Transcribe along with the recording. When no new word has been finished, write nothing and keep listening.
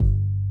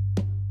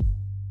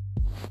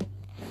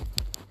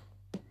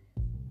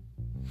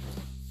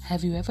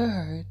Have you ever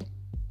heard?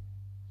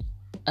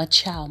 A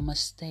child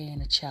must stay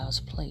in a child's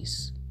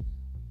place.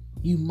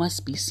 You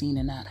must be seen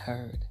and not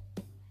heard.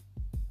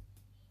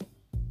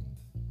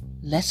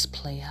 Let's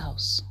play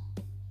house.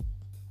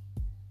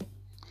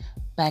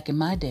 Back in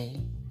my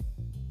day,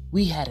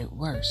 we had it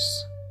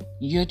worse.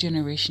 Your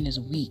generation is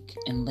weak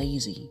and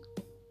lazy.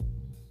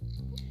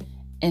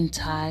 And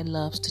Ty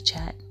loves to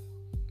chat.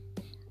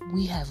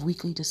 We have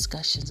weekly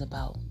discussions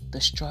about the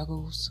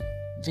struggles,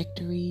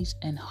 victories,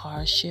 and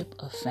hardship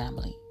of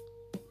family.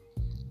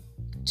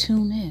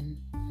 Tune in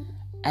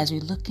as we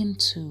look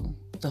into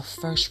the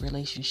first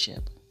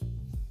relationship,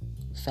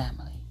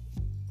 family.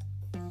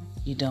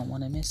 You don't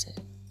want to miss it.